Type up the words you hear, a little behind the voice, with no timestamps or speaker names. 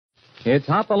It's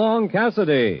Hopalong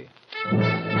Cassidy.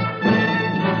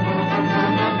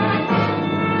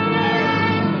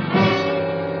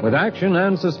 With action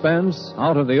and suspense,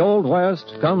 out of the Old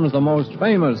West comes the most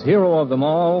famous hero of them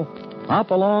all,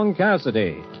 Hopalong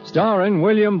Cassidy, starring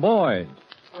William Boyd.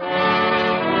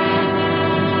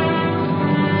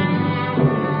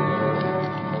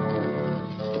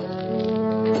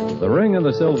 The ring of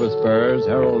the Silver Spurs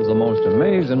heralds the most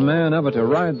amazing man ever to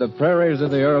ride the prairies of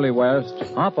the early West,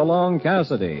 Hopalong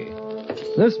Cassidy.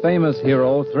 This famous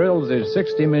hero thrills his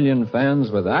 60 million fans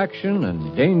with action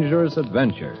and dangerous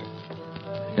adventure.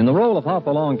 In the role of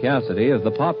Hopalong Cassidy is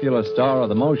the popular star of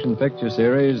the motion picture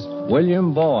series,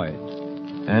 William Boyd.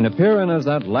 And appearing as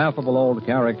that laughable old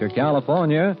character,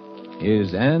 California,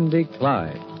 is Andy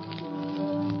Clyde.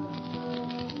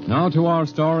 Now to our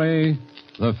story,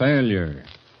 The Failure.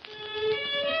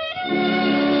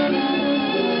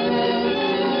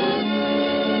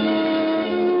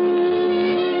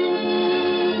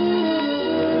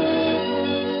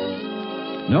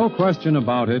 No question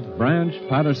about it, Branch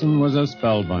Patterson was a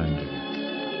spellbinder.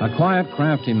 A quiet,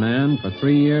 crafty man for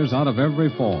 3 years out of every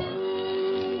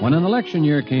 4. When an election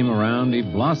year came around, he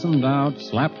blossomed out,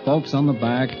 slapped folks on the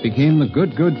back, became the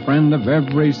good friend of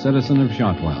every citizen of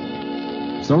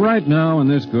Shotwell. So right now, in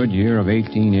this good year of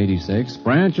 1886,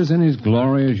 Branch is in his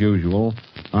glory as usual,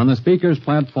 on the speaker's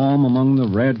platform among the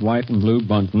red, white, and blue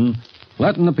bunting,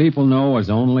 letting the people know as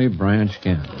only Branch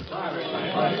can.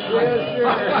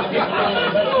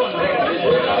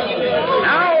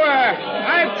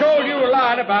 I've told you a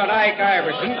lot about Ike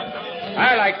Iverson.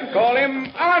 I like to call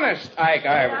him Honest Ike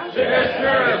Iverson. Yes,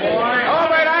 sir, boy. Oh,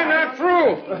 but I'm not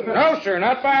through. No, sir,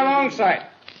 not by a long sight.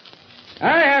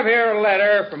 I have here a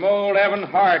letter from old Evan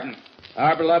Hardin,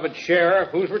 our beloved sheriff,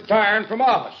 who's retiring from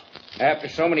office after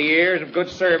so many years of good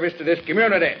service to this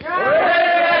community.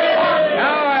 Now,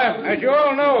 as you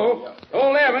all know,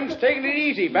 old Evan's taking it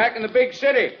easy back in the big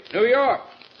city, New York.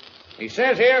 He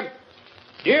says here,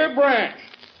 Dear Branch,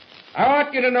 I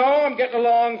want you to know I'm getting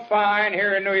along fine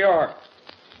here in New York.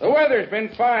 The weather's been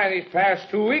fine these past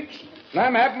 2 weeks, and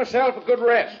I'm having myself a good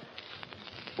rest.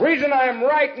 The reason I'm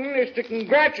writing is to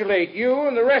congratulate you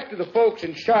and the rest of the folks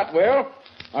in Shotwell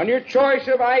on your choice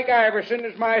of Ike Iverson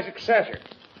as my successor.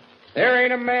 There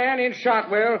ain't a man in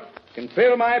Shotwell can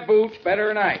fill my boots better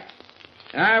than Ike.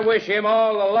 And I wish him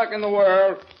all the luck in the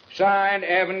world. Signed,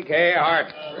 Evan K.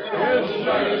 Hart.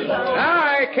 Now,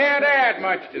 I can't add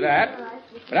much to that,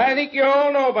 but I think you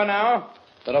all know by now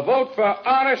that a vote for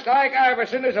Honest Ike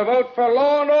Iverson is a vote for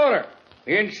law and order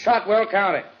in Shotwell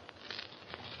County.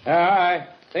 I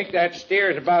think that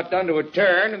steer's about done to a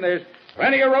turn, and there's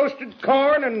plenty of roasted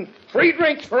corn and free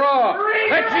drinks for all.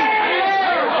 Let's eat.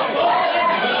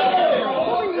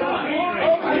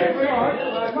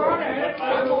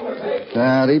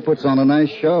 He puts on a nice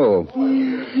show.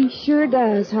 Yeah, he sure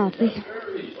does, Hoppy.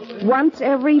 Once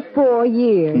every 4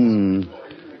 years.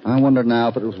 I wonder now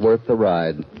if it was worth the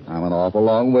ride. I'm an awful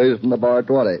long ways from the bar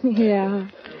 20. Yeah.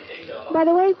 By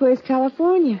the way, where's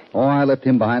California? Oh, I left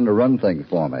him behind to run things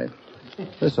for me.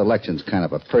 This election's kind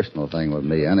of a personal thing with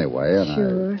me anyway. And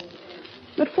sure.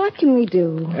 But what can we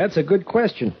do? That's a good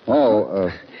question.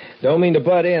 Don't mean to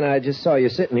butt in. I just saw you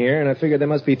sitting here, and I figured there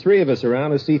must be 3 of us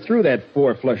around to see through that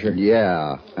 4-flusher.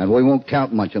 Yeah, and we won't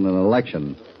count much in an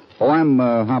election. I'm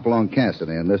Hopalong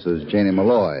Cassidy, and this is Janie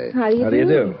Malloy. How do you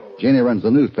do? Janie runs the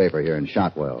newspaper here in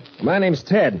Shotwell. My name's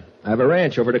Ted. I have a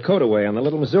ranch over Dakota way on the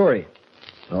Little Missouri.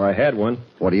 Or I had one.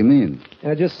 What do you mean?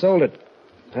 I just sold it.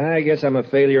 I guess I'm a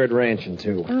failure at ranching,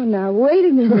 too. Oh, now, wait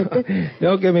a minute.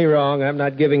 Don't get me wrong. I'm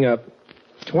not giving up.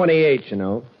 28, you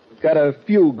know. Got a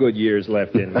few good years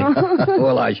left in me.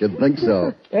 Well, I should think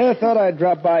so. Yeah, I thought I'd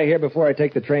drop by here before I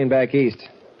take the train back east.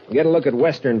 Get a look at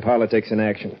Western politics in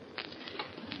action.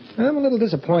 I'm a little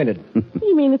disappointed.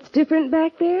 You mean it's different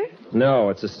back there? No,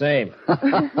 it's the same.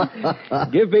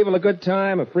 Give people a good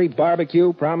time, a free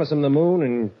barbecue, promise them the moon,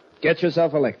 and get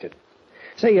yourself elected.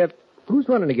 Say, who's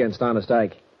running against Honest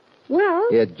Ike? Well...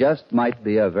 It just might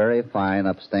be a very fine,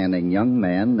 upstanding young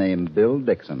man named Bill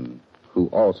Dixon, who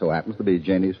also happens to be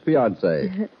Janie's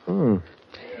fiancé.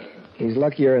 He's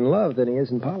luckier in love than he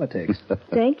is in politics.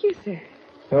 Thank you, sir.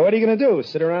 Well, what are you going to do?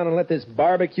 Sit around and let this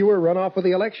barbecuer run off with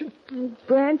the election?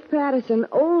 Branch Patterson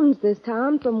owns this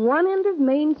town from one end of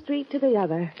Main Street to the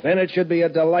other. Then it should be a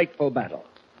delightful battle.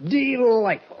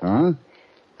 Delightful. Huh?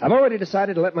 I've already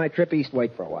decided to let my trip east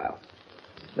wait for a while.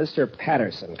 Mr.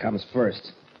 Patterson comes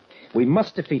first. We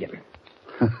must defeat him.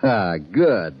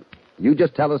 Good. You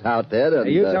just tell us how, Ted. And, now,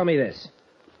 you tell me this.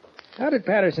 How did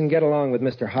Patterson get along with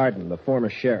Mr. Hardin, the former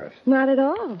sheriff? Not at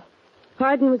all.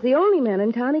 Hardin was the only man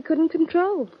in town he couldn't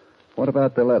control. What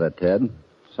about the letter, Ted?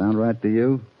 Sound right to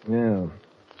you? Yeah.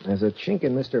 There's a chink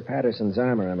in Mr. Patterson's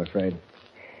armor, I'm afraid.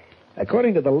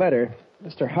 According to the letter,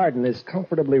 Mr. Hardin is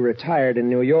comfortably retired in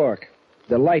New York,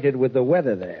 delighted with the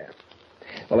weather there.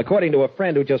 Well, according to a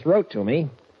friend who just wrote to me,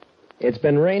 it's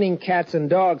been raining cats and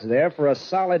dogs there for a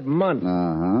solid month.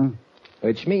 Uh-huh.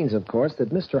 Which means, of course,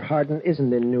 that Mr. Hardin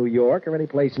isn't in New York or any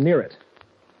place near it.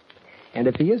 And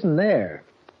if he isn't there,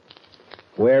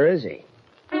 where is he?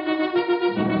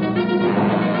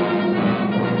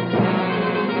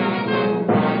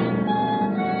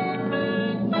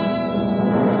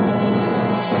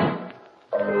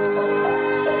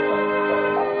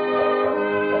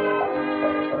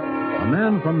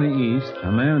 From the East,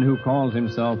 a man who calls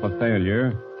himself a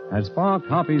failure, has sparked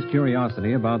Hoppy's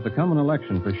curiosity about the coming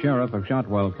election for sheriff of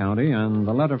Shotwell County and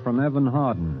the letter from Evan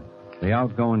Hardin, the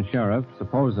outgoing sheriff,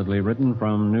 supposedly written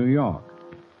from New York.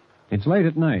 It's late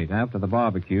at night after the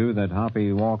barbecue that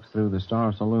Hoppy walks through the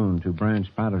Star Saloon to Branch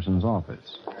Patterson's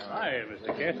office. Hi,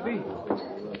 Mr. Cassidy.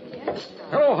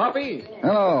 Hello, Hoppy.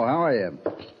 Hello, how are you?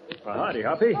 Howdy,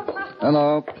 Hoppy.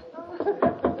 Hello.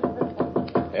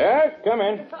 Yeah, come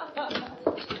in.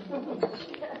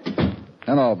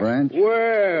 Hello, Branch.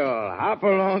 Well,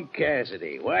 Hopalong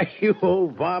Cassidy. Why, you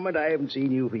old varmint, I haven't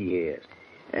seen you for years.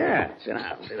 Yeah, sit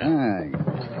down.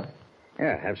 Thanks.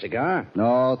 Yeah, have a cigar?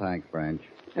 No, thanks, Branch.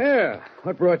 Yeah,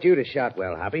 what brought you to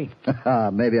Shotwell, Hoppy?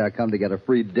 Maybe I come to get a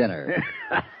free dinner.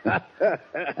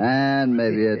 And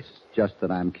maybe it's just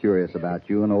that I'm curious about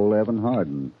you and old Evan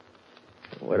Hardin.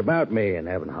 What about me and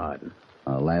Evan Hardin?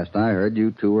 Last I heard,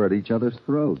 you two were at each other's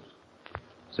throats.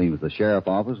 Seems the sheriff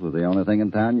office was the only thing in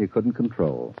town you couldn't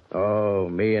control. Oh,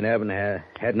 me and Evan had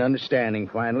an understanding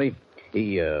finally.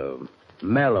 He,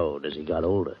 mellowed as he got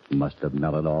older. Must have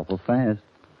mellowed awful fast.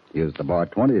 He was at the bar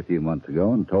 20 a few months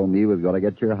ago and told me he was going to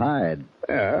get your hide.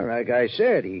 Yeah, like I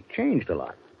said, he changed a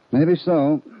lot. Maybe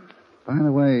so. By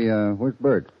the way, where's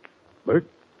Bert? Bert?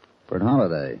 Bert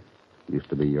Holliday. Used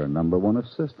to be your number one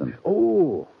assistant.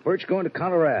 Oh, Bert's going to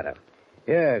Colorado.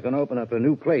 Yeah, going to open up a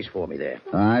new place for me there.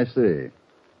 I see.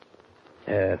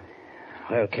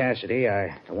 Well, Cassidy,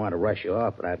 I don't want to rush you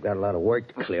off, but I've got a lot of work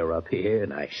to clear up here,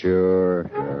 and Sure.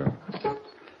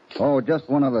 Oh, just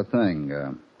one other thing.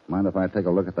 Mind if I take a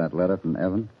look at that letter from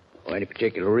Evan? Oh, any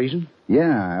particular reason?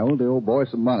 Yeah, I owe the old boy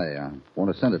some money. I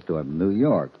want to send it to him in New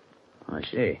York. I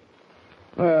see.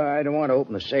 Well, I don't want to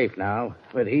open the safe now,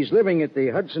 but he's living at the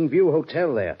Hudson View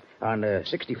Hotel there on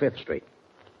 65th Street.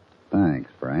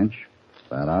 Thanks, Branch.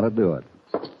 That ought to do it.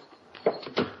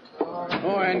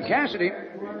 Oh, and Cassidy,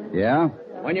 Yeah?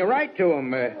 when you write to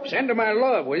him, send him my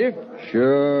love, will you?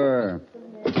 Sure.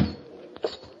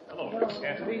 Hello,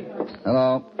 Cassidy.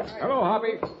 Hello. Hello,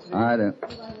 Hoppy. I do.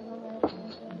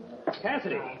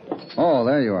 Cassidy. Oh,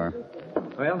 there you are.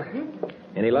 Well,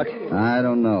 any luck? I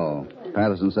don't know.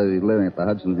 Patterson says he's living at the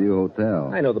Hudson View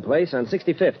Hotel. I know the place on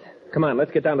 65th. Come on,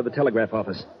 let's get down to the telegraph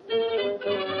office.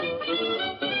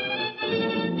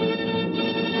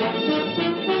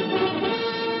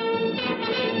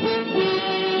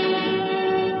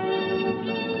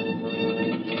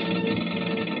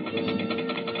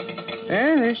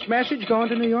 This message going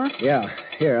to New York? Yeah,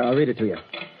 here, I'll read it to you.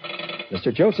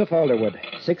 Mr. Joseph Alderwood,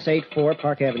 684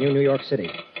 Park Avenue, New York City.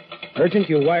 Urgent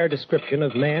you wire description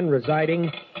of man residing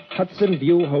Hudson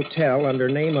View Hotel under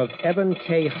name of Evan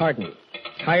K. Hardin.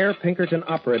 Hire Pinkerton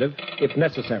operative if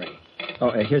necessary.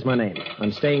 Oh, here's my name.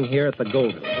 I'm staying here at the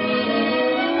Golden.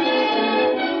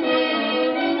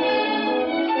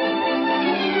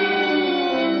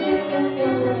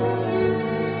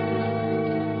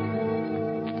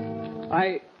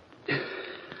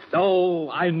 Oh,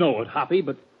 I know it, Hoppy,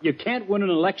 but you can't win an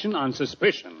election on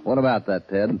suspicion. What about that,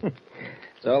 Ted?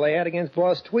 That's all they had against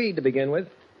Boss Tweed to begin with.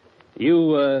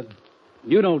 You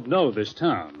don't know this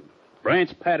town.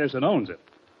 Branch Patterson owns it.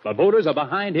 The voters are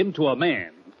behind him to a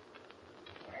man.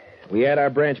 We had our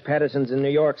Branch Pattersons in New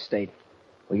York State.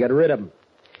 We got rid of them.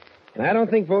 And I don't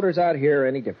think voters out here are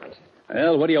any different.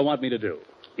 Well, what do you want me to do?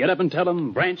 Get up and tell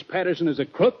them Branch Patterson is a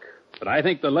crook, but I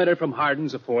think the letter from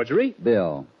Hardin's a forgery?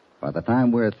 Bill, by the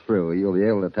time we're through, you'll be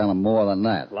able to tell him more than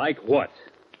that. Like what?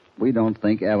 We don't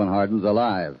think Evan Hardin's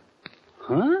alive.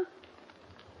 Huh?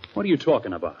 What are you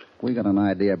talking about? We got an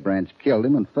idea Branch killed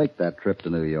him and faked that trip to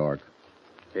New York.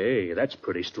 Hey, that's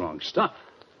pretty strong stuff.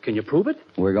 Can you prove it?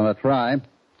 We're going to try.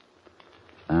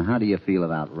 How do you feel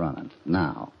about running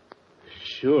now?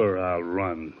 Sure, I'll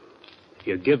run. If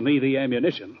you give me the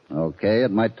ammunition. Okay,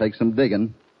 it might take some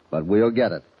digging, but we'll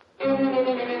get it.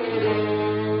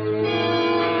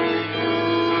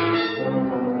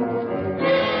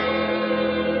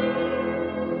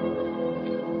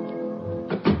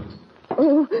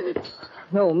 Oh,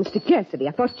 no, Mr. Cassidy,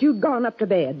 I thought you'd gone up to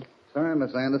bed. Sorry,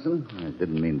 Miss Anderson. I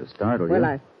didn't mean to startle you. Well,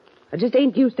 I just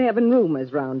ain't used to having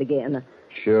rumors round again.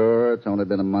 Sure, it's only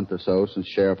been a month or so since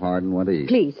Sheriff Hardin went east.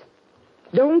 Please,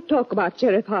 don't talk about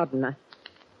Sheriff Hardin.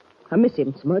 I miss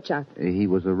him so much. He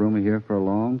was a roomer here for a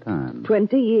long time.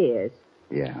 20 years.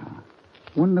 Yeah.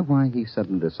 Wonder why he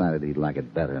suddenly decided he'd like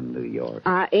it better in New York.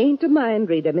 I ain't a mind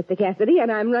reader, Mr. Cassidy, and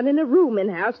I'm running a rooming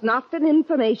house, not an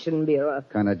information bureau.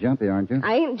 Kind of jumpy, aren't you?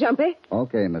 I ain't jumpy.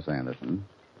 Okay, Miss Anderson.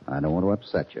 I don't want to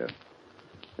upset you.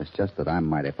 It's just that I'm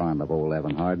mighty fond of old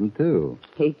Evan Hardin, too.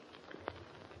 He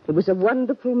was a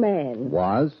wonderful man.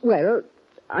 Was? Well,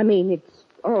 I mean, it's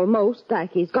almost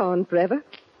like he's gone forever.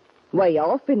 Way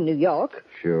off in New York.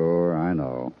 Sure, I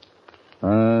know.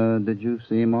 Did you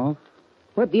see him off?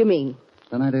 What do you mean?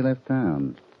 The night he left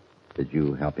town. Did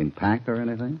you help him pack or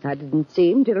anything? I didn't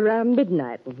see him till around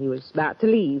midnight when he was about to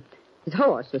leave. His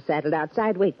horse was saddled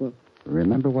outside waiting.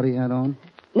 Remember what he had on?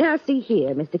 Now, see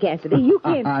here, Mr. Cassidy, you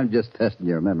can't... I'm just testing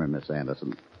your memory, Miss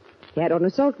Anderson. He had on a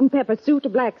salt and pepper suit, a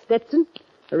black Stetson,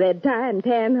 a red tie, and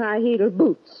tan high-heeled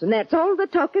boots. And that's all the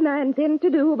talking I intend to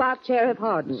do about Sheriff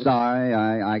Hardin. Sorry,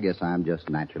 I guess I'm just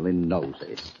naturally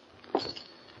nosy.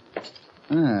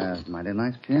 Mighty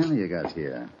nice piano you got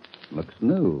here. Looks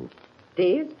new.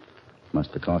 Steve?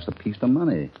 Must have cost a piece of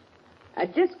money. I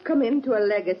just come into a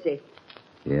legacy.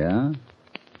 Yeah?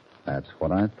 That's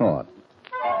what I thought.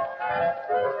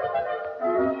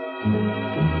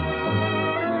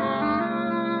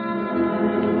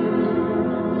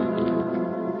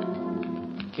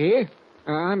 Here?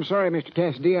 I'm sorry, Mr.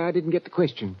 Cassidy. I didn't get the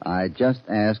question. I just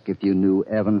asked if you knew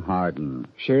Evan Hardin.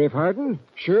 Sheriff Hardin?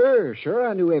 Sure,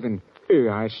 I knew Evan.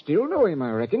 I still know him,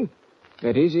 I reckon.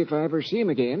 That is, if I ever see him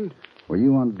again. Were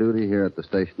you on duty here at the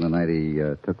station the night he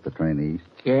took the train east?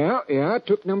 Yeah, I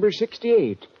took number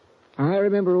 68. I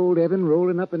remember old Evan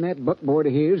rolling up in that buckboard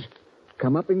of his,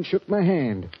 come up and shook my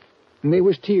hand. And there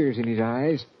was tears in his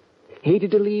eyes.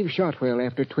 Hated to leave Shotwell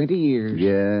after 20 years.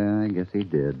 Yeah, I guess he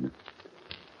did.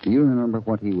 Do you remember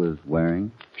what he was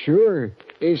wearing? Sure.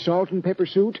 A salt and pepper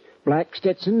suit, black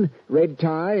Stetson, red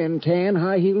tie, and tan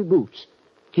high-heeled boots.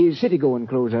 His city-going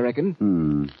clothes, I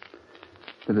reckon.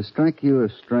 Did it strike you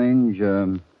as strange,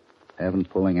 Evan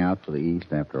pulling out for the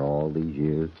East after all these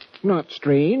years? Not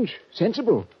strange.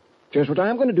 Sensible. Just what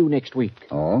I'm going to do next week.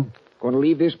 Oh? Going to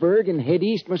leave this burg and head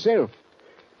east myself.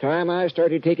 Time I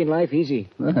started taking life easy.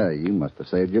 You must have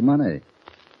saved your money.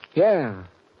 Yeah,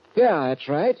 that's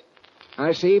right.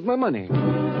 I saved my money.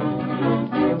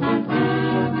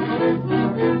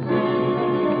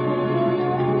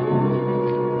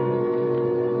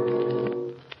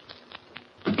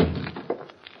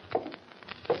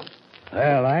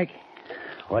 Well, Ike,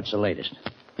 what's the latest?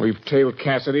 We've tailed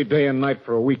Cassidy day and night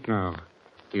for a week now.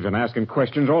 He's been asking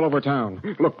questions all over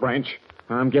town. Look, Branch,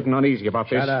 I'm getting uneasy about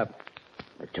this. Shut up.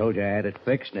 I told you I had it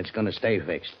fixed, and it's going to stay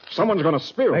fixed. Someone's going to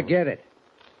spear him. Forget it.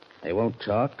 They won't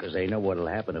talk because they know what'll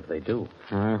happen if they do.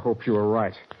 I hope you were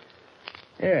right.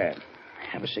 Yeah.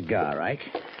 Have a cigar, Ike.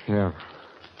 Yeah.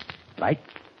 Light?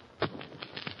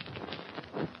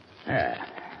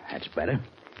 That's better.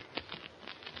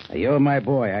 Now, you're my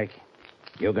boy, Ike.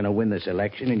 You're going to win this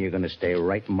election, and you're going to stay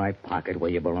right in my pocket where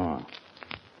you belong.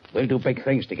 We'll do big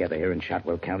things together here in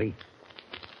Shotwell County.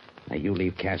 Now, you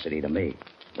leave Cassidy to me.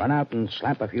 Run out and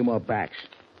slap a few more backs.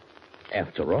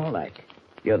 After all, Ike,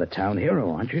 you're the town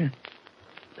hero, aren't you?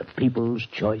 The people's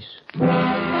choice.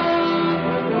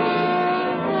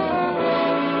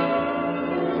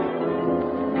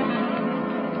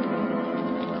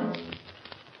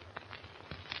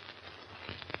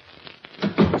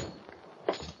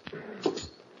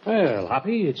 Well,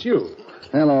 Hoppy, it's you.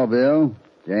 Hello, Bill.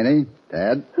 Janie,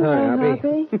 Ted. Hi,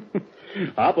 Hoppy.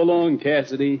 Hopalong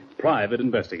Cassidy, private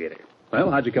investigator. Well,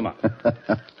 how'd you come up?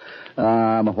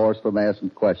 I'm a horse from asking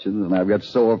questions, and I've got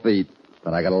sore feet.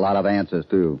 But I got a lot of answers,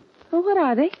 too. Well, what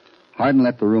are they? Hardin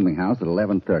left the rooming house at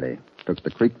 11:30. Took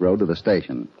the creek road to the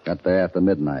station. Got there after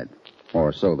midnight.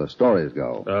 Or so the stories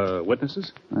go.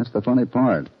 Witnesses? That's the funny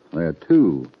part. There are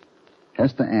two.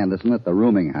 Hester Anderson at the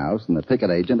rooming house and the ticket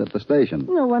agent at the station.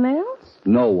 No one else?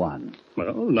 No one.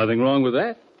 Well, nothing wrong with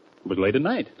that. It was late at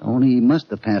night. Only he must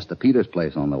have passed the Peters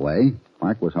place on the way.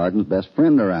 Mark was Hardin's best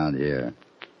friend around here.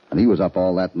 And he was up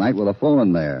all that night with a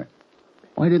phone there.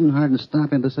 Why didn't Hardin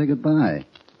stop in to say goodbye?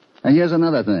 And here's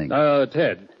another thing.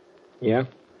 Ted. Yeah?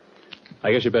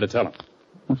 I guess you better tell him.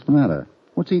 What's the matter?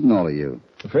 What's eating all of you?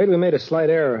 Afraid we made a slight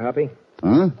error, Hoppy.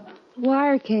 Huh?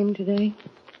 Wire came today.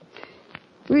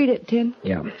 Read it, Tim.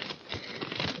 Yeah.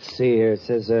 Let's see here. It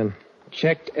says,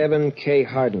 checked Evan K.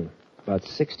 Hardin. About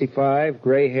 65,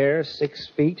 gray hair, 6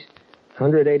 feet,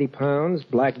 180 pounds,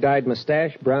 black dyed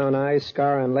mustache, brown eyes,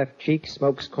 scar on left cheek,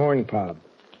 smokes corn cob.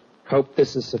 Hope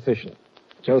this is sufficient.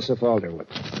 Joseph Alderwood.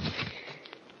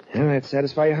 Well, that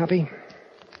satisfy you, Hoppy?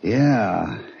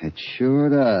 Yeah, it sure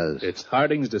does. It's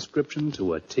Harding's description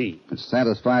to a T. It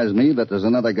satisfies me that there's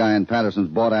another guy in Patterson's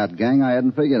bought-out gang I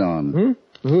hadn't figured on.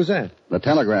 Who's that? The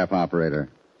telegraph operator.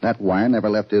 That wire never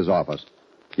left his office.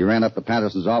 He ran up to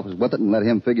Patterson's office with it and let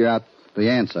him figure out the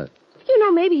answer. You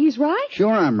know, maybe he's right.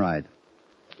 Sure, I'm right.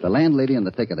 The landlady and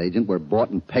the ticket agent were bought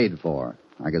and paid for.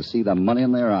 I could see the money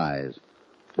in their eyes.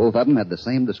 Both of them had the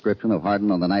same description of Hardin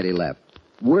on the night he left.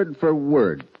 Word for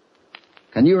word.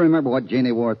 Can you remember what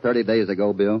Janie wore 30 days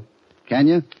ago, Bill? Can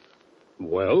you?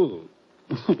 Well,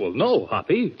 no,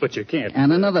 Hoppy, but you can't.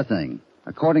 And another thing.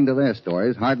 According to their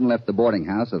stories, Hardin left the boarding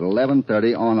house at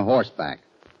 11:30 on horseback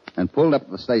and pulled up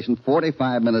at the station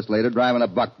 45 minutes later driving a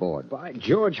buckboard. By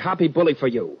George, Hoppy, bully for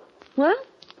you. Well,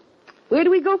 where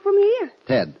do we go from here?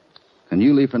 Ted, can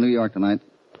you leave for New York tonight?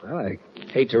 Well, I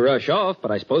hate to rush off, but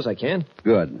I suppose I can.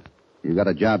 Good. You've got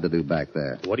a job to do back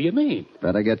there. What do you mean?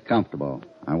 Better get comfortable.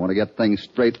 I want to get things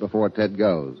straight before Ted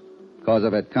goes. Because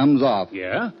if it comes off,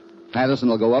 Yeah? Patterson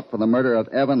will go up for the murder of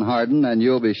Evan Hardin, and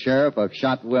you'll be sheriff of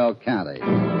Shotwell County.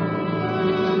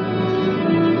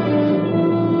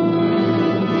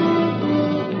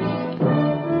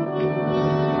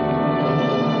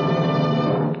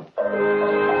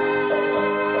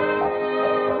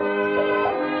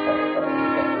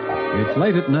 It's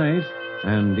late at night,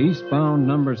 and eastbound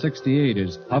number 68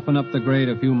 is puffing up the grade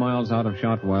a few miles out of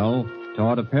Shotwell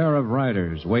toward a pair of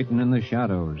riders waiting in the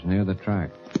shadows near the track.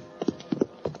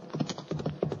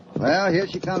 Well, here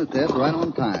she comes, Ted, right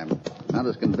on time. Not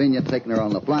as convenient taking her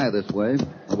on the fly this way,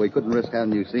 but we couldn't risk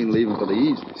having you seen leaving for the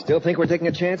east. Still think we're taking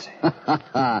a chance?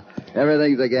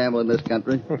 Everything's a gamble in this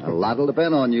country. A lot will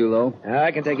depend on you, though.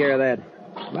 I can take care of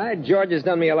that. My George has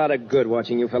done me a lot of good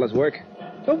watching you fellas work.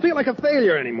 Don't feel like a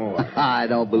failure anymore. I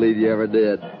don't believe you ever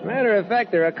did. Matter of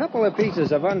fact, there are a couple of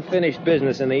pieces of unfinished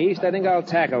business in the East I think I'll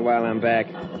tackle while I'm back.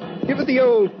 Give it the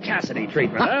old Cassidy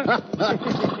treatment,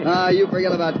 huh? You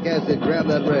forget about Cassidy. Grab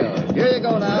that rail. Here you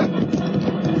go now.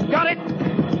 Got it.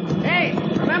 Hey,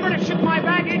 remember to ship my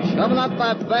baggage. Coming up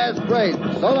by fast freight.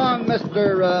 So long,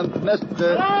 Mr.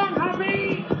 So long,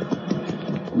 Hoppy.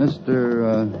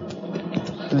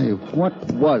 Say, what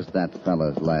was that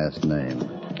fella's last name?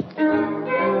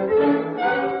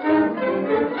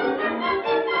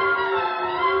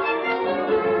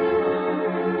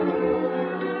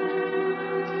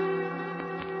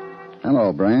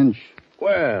 Hello, Branch.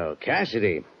 Well,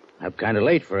 Cassidy, up kind of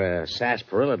late for a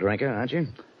sarsaparilla drinker, aren't you?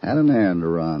 Had an errand to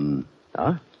run.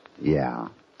 Huh? Yeah.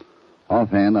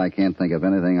 Offhand, I can't think of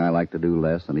anything I like to do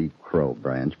less than eat crow,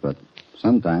 Branch, but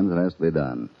sometimes it has to be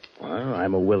done. Well,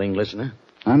 I'm a willing listener.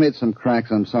 I made some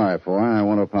cracks I'm sorry for, and I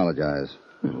want to apologize.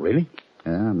 Really?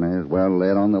 Yeah, I may as well lay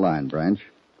it on the line, Branch.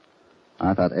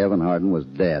 I thought Evan Hardin was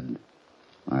dead.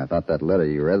 I thought that letter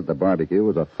you read at the barbecue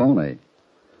was a phony.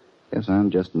 Guess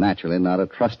I'm just naturally not a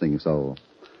trusting soul.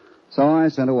 So I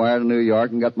sent a wire to New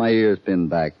York and got my ears pinned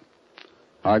back.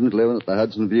 Hardin's living at the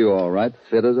Hudson View, all right,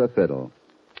 fit as a fiddle.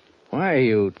 Why are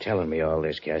you telling me all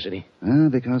this, Cassidy?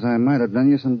 Because I might have done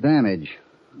you some damage.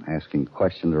 Asking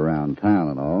questions around town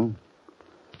and all.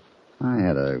 I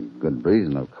had a good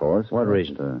reason, of course. What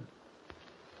reason?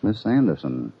 Miss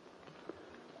Anderson.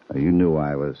 You knew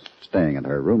I was staying at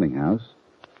her rooming house.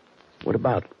 What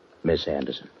about Miss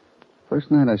Anderson? First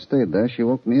night I stayed there, she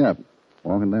woke me up,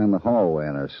 walking down the hallway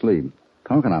in her sleep,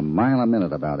 talking a mile a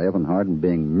minute about Evan Hardin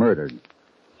being murdered.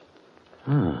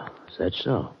 Oh, is that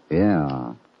so?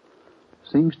 Yeah.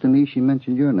 Seems to me she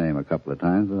mentioned your name a couple of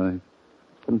times, but I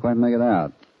couldn't quite make it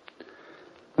out.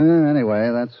 Well,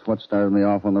 anyway, that's what started me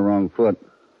off on the wrong foot.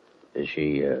 Did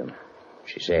she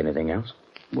say anything else?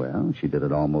 Well, she did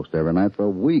it almost every night for a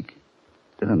week.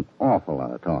 Did an awful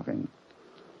lot of talking.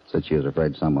 Said she was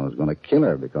afraid someone was going to kill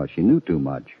her because she knew too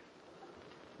much.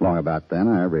 Long about then,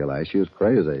 I realized she was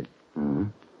crazy. Mm-hmm.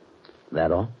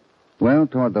 That all? Well,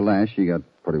 toward the last, she got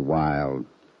pretty wild.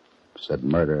 Said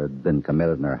murder had been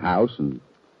committed in her house, and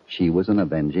she was an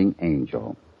avenging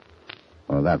angel.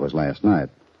 Well, that was last night,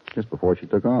 just before she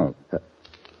took off.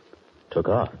 Took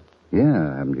off?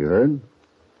 Yeah, haven't you heard?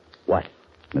 What?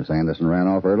 Miss Anderson ran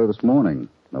off early this morning.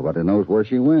 Nobody knows where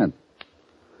she went.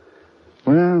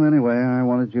 Well, anyway, I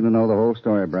wanted you to know the whole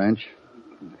story, Branch.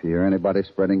 If you hear anybody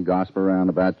spreading gossip around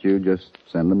about you, just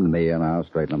send them to me and I'll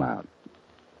straighten them out.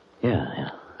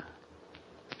 Yeah.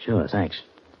 Sure, thanks.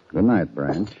 Good night,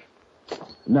 Branch.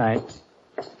 Night.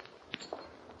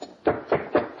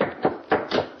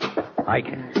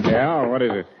 Ike. Yeah, what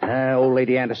is it? Old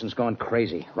Lady Anderson's gone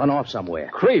crazy. Run off somewhere.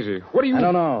 Crazy? What do you mean?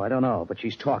 I don't know, but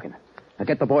she's talking. Now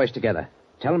get the boys together.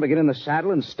 Tell them to get in the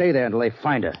saddle and stay there until they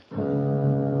find her.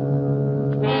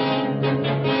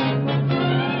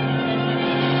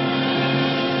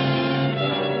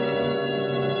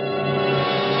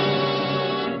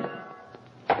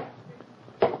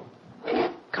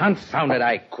 Confound it,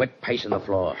 Ike. Quit pacing the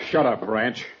floor. Shut up,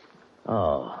 Branch.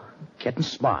 Oh, getting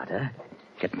smart, huh?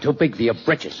 Getting too big for your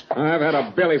britches. I've had a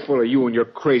belly full of you and your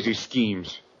crazy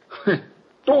schemes.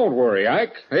 Don't worry,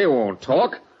 Ike. They won't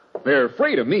talk. They're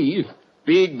afraid of me.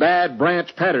 Big, bad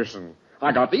Branch Patterson.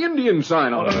 I got the Indian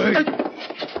sign on it.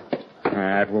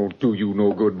 That won't do you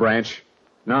no good, Branch.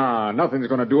 Nah, nothing's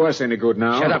going to do us any good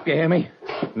now. Shut up, you hear me?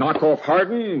 Knock off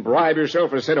Hardin, bribe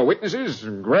yourself a set of witnesses,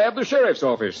 and grab the sheriff's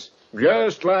office.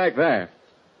 Just like that.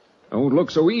 Don't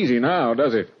look so easy now,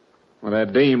 does it? With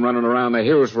that dame running around the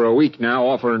hills for a week now,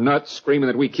 off her nuts, screaming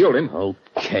that we killed him.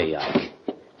 Okay, Ike.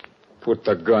 Put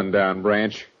the gun down,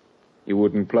 Branch. You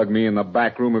wouldn't plug me in the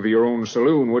back room of your own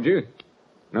saloon, would you?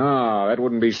 No, that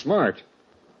wouldn't be smart.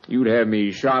 You'd have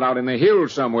me shot out in the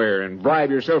hills somewhere and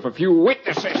bribe yourself a few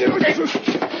witnesses. Give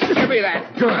me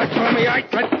that gun for me,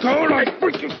 Ike. Let go, Ike.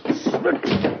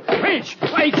 Branch,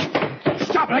 Ike.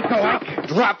 Stop, let go, Ike.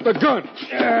 Drop the gun.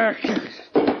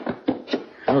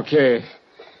 Okay.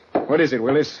 What is it,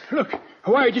 Willis? Look,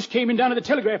 a wire just came in down to the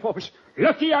telegraph office.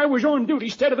 Lucky I was on duty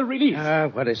instead of the relief.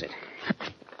 What is it?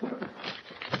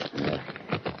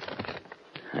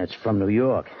 That's from New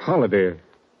York. Holiday.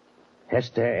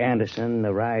 Hester Anderson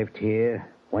arrived here,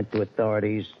 went to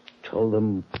authorities, told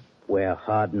them where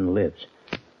Hardin lives.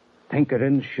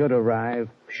 Pinkerton should arrive,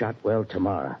 Shotwell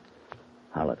tomorrow.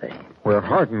 Holiday. Where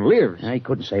Hardin lives? He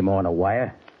couldn't say more on a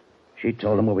wire. She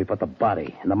told him where we put the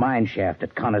body, in the mine shaft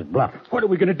at Connor's Bluff. What are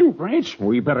we going to do, Branch?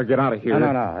 We better get out of here.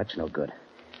 No, that's no good.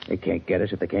 They can't get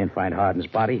us if they can't find Hardin's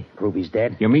body, prove he's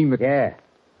dead. You mean that... Yeah.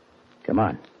 Come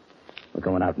on. We're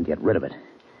going out and get rid of it.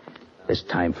 This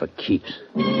time for keeps.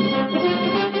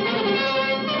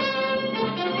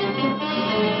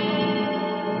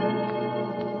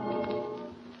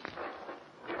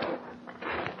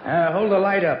 Hold the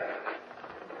light up.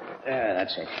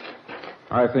 That's it.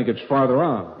 I think it's farther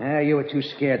on. You were too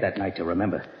scared that night to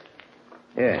remember.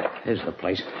 Here's the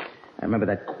place. I remember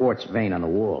that quartz vein on the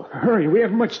wall. Hurry, we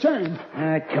haven't much time.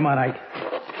 Come on, Ike.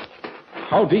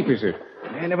 How deep is it?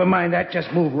 Never mind that.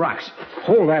 Just move rocks.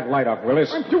 Hold that light up,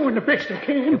 Willis. I'm doing the best I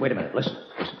can. Hey, wait a minute. Listen.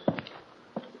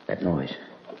 That noise.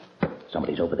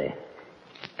 Somebody's over there.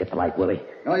 Get the light, Willie.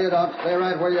 No, you don't. Stay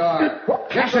right where you are.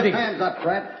 Cassidy. Keep those hands up,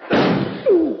 Brent.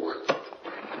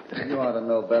 You ought to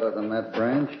know better than that,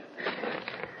 Branch.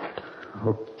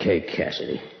 Okay,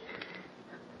 Cassidy.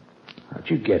 How'd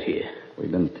you get here?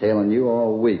 We've been tailing you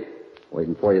all week,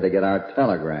 waiting for you to get our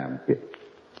telegram.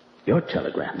 Your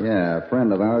telegram? Yeah, a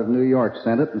friend of ours in New York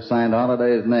sent it and signed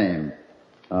Holiday's name.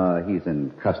 He's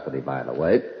in custody, by the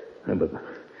way. But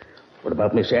what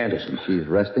about Miss Anderson? She's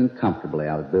resting comfortably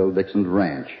out at Bill Dixon's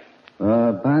ranch.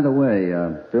 By the way,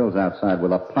 Bill's outside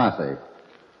with a posse.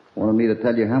 Wanted me to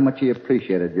tell you how much he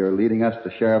appreciated your leading us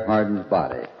to Sheriff Hardin's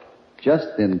body.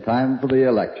 Just in time for the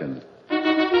election.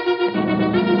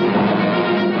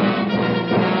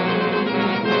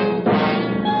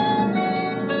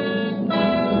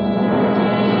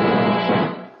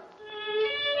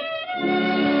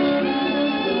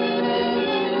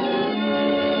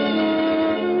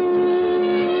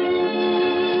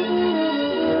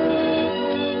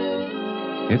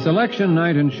 It's election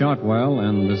night in Shotwell,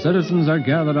 and the citizens are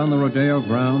gathered on the rodeo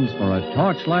grounds for a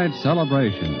torchlight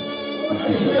celebration. Look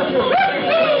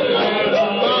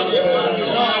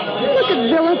at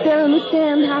Bill up there on the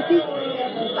stand, Hoppy.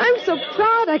 I'm so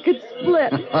proud I could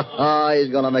split.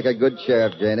 He's going to make a good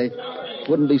sheriff, Janie.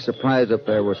 Wouldn't be surprised if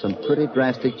there were some pretty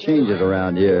drastic changes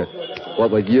around here. What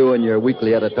with you and your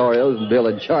weekly editorials and Bill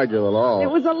in charge of it all.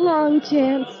 It was a long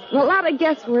chance, a lot of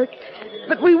guesswork,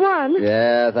 but we won.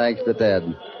 Yeah, thanks to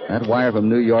Ted. That wire from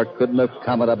New York couldn't have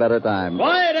come at a better time.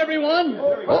 Quiet, everyone.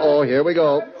 Uh-oh, here we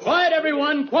go. Quiet,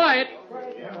 everyone. Quiet.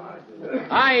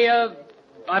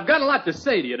 I've got a lot to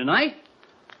say to you tonight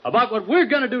about what we're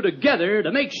going to do together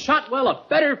to make Shotwell a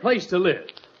better place to live.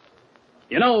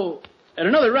 You know, at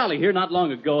another rally here not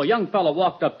long ago, a young fellow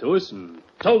walked up to us and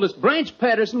told us Branch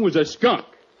Patterson was a skunk,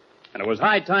 and it was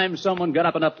high time someone got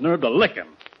up enough nerve to lick him.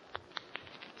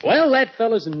 Well, that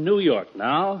fellow's in New York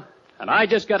now, and I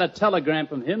just got a telegram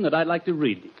from him that I'd like to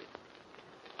read to you.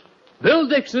 Bill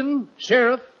Dixon,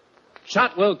 Sheriff,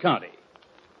 Shotwell County.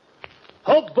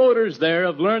 Hope voters there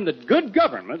have learned that good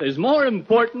government is more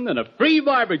important than a free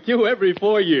barbecue every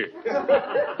 4 years.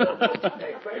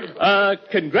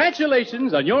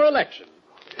 Congratulations on your election.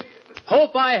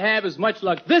 Hope I have as much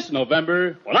luck this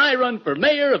November when I run for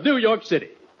mayor of New York City.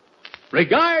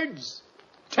 Regards,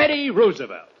 Teddy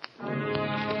Roosevelt.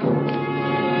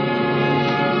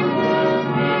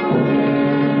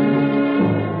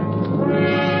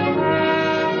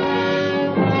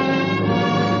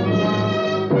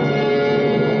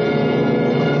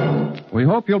 We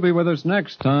hope you'll be with us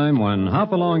next time when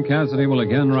Hopalong Cassidy will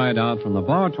again ride out from the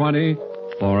Bar 20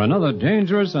 for another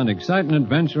dangerous and exciting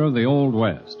adventure of the Old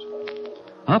West.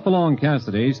 Hopalong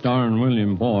Cassidy, starring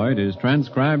William Boyd, is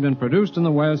transcribed and produced in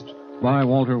the West by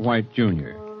Walter White,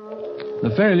 Jr.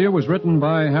 The Failure was written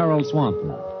by Harold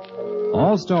Swanton.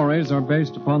 All stories are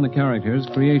based upon the characters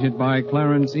created by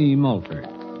Clarence E. Mulford.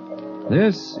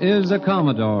 This is a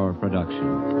Commodore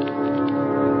production.